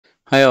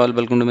Hi all,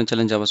 welcome to my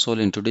channel JavaSol.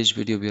 In today's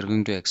video, we are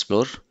going to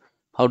explore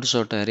how to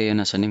sort array in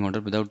ascending order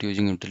without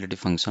using utility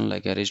function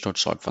like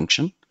Arrays.sort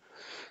function.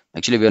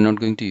 Actually, we are not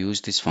going to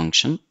use this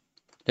function.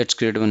 Let's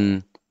create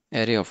one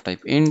array of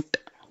type int,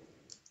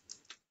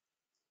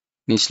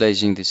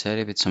 initializing this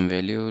array with some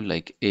value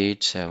like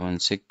 8,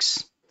 7,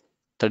 6,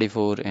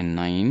 34, and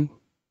 9.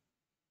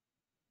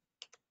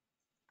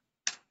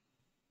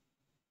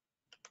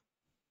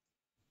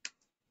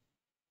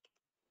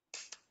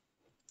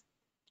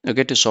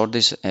 Okay, to sort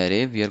this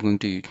array, we are going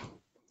to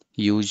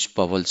use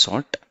vowel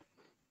sort.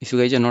 If you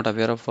guys are not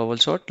aware of vowel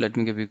sort, let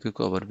me give you a quick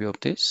overview of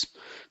this.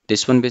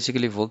 This one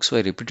basically works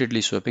by repeatedly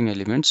swapping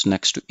elements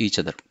next to each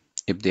other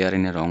if they are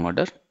in a wrong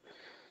order.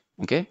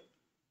 Okay.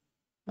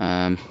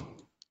 Um,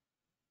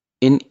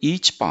 in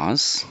each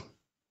pass,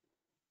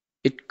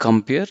 it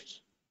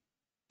compares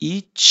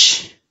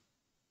each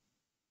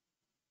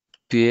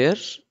pair.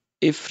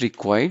 If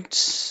required,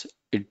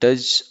 it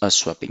does a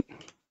swapping.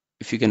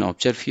 If you can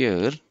observe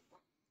here,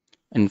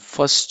 and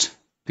first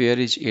pair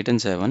is 8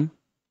 and 7.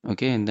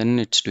 Okay, and then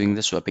it's doing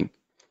the swapping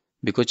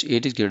because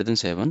 8 is greater than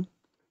 7.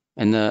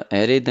 And the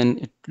array then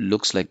it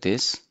looks like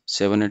this: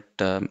 7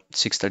 at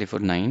 6, 34,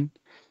 9.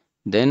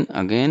 Then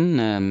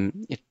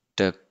again it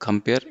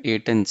compare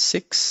 8 and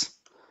 6.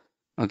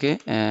 Okay,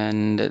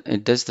 and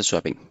it does the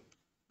swapping.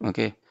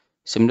 Okay,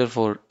 similar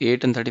for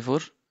 8 and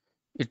 34,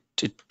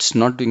 it's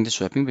not doing the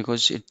swapping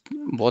because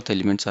both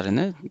elements are in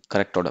the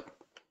correct order.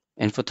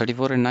 And for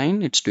 34 and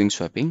 9, it's doing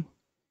swapping.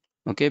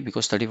 Okay,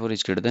 because 34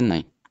 is greater than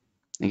 9.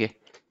 Okay,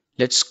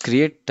 let's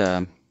create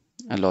a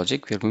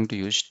logic. We are going to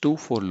use two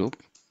for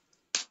loop.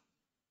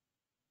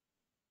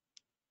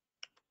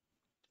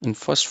 In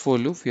first for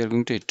loop, we are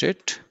going to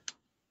iterate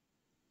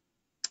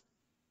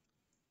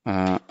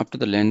up to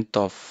the length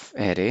of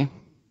array.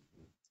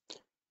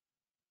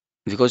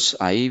 Because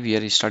I we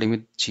are starting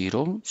with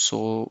 0,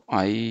 so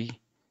I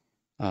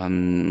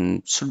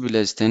should be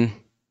less than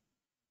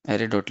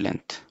array dot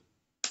length.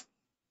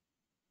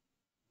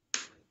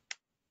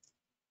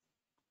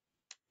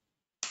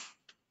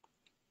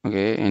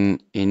 Okay,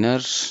 in inner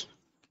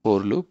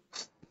for loop,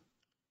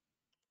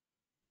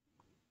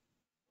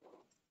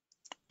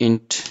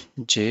 int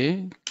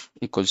j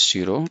equals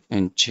 0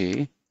 and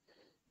j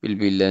will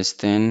be less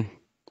than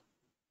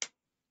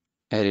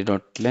array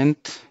dot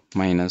length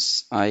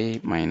minus I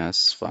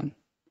minus 1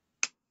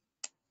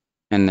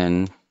 and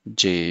then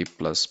j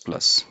plus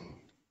plus.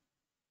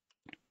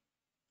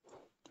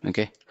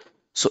 Okay,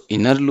 so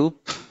inner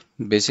loop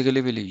basically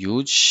will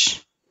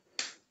use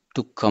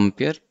to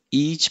compare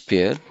each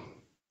pair.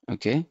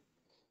 Okay,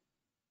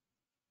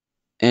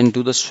 and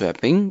do the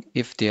swapping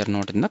if they are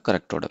not in the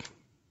correct order.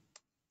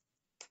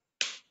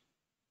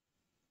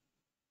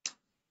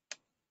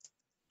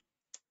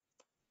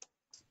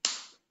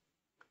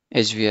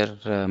 As we are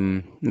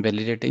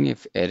validating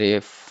if array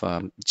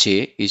of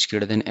j is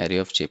greater than array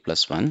of j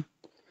plus 1.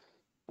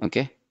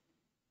 Okay,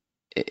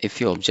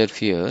 if you observe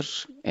here,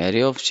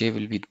 array of j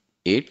will be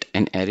 8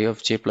 and array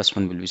of j plus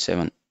 1 will be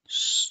 7.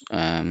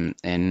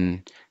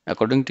 And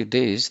according to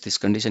this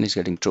condition is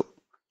getting true.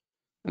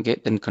 Okay,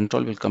 then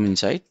control will come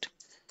inside.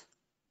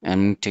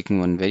 I'm taking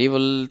one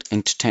variable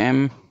int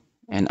temp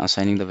and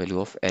assigning the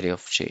value of array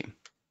of j.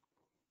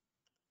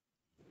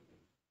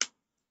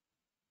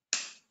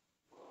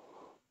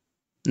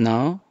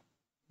 Now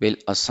we'll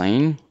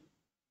assign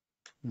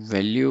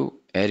value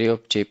array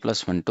of j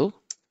plus 1 to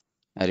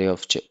array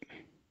of j.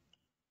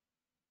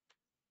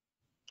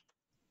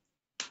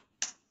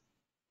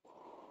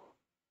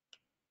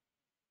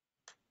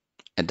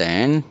 At the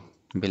end,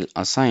 we'll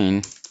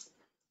assign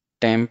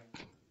temp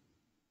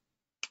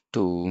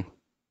to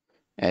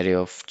array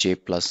of j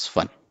plus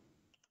 1.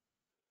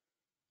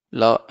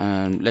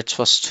 Let's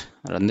first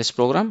run this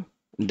program,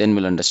 then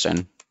we'll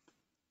understand.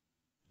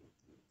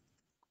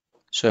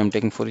 So I'm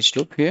taking for each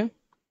loop here,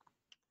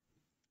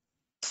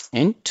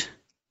 int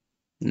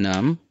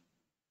num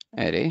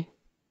array,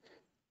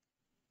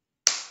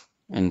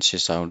 and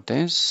sys out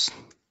this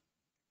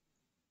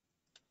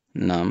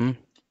num,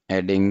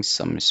 adding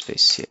some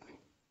space here.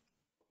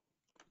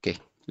 Okay,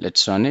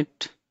 let's run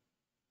it.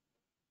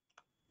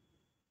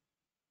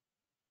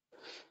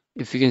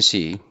 If you can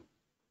see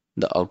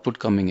the output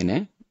coming in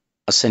a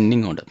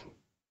ascending order.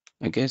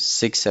 Okay,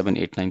 6, 7,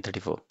 8, 9,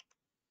 34.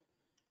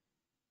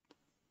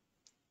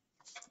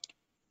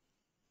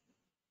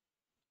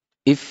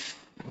 If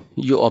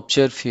you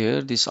observe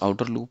here, this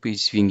outer loop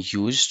is being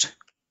used.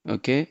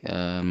 Okay,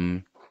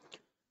 to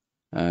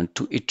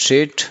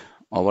iterate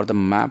over the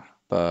map.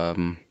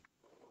 I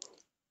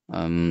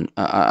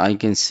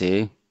can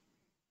say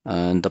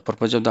the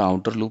purpose of the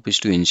outer loop is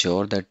to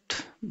ensure that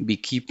we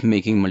keep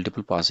making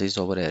multiple passes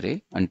over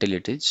array until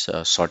it is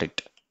sorted.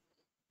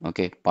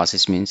 Okay,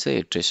 passes means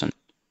iteration.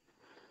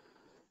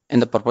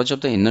 And the purpose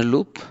of the inner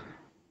loop,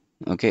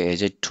 okay,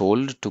 as I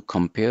told, to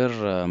compare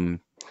the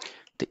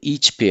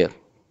each pair,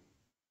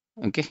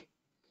 okay,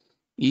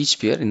 each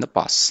pair in the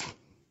pass,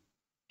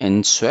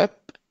 and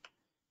swap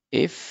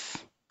if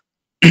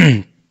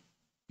the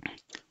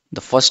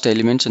first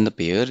elements in the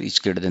pair is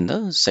greater than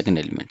the second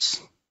elements.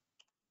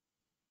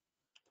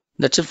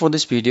 That's it for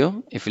this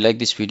video. If you like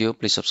this video,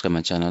 please subscribe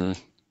my channel.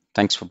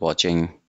 Thanks for watching.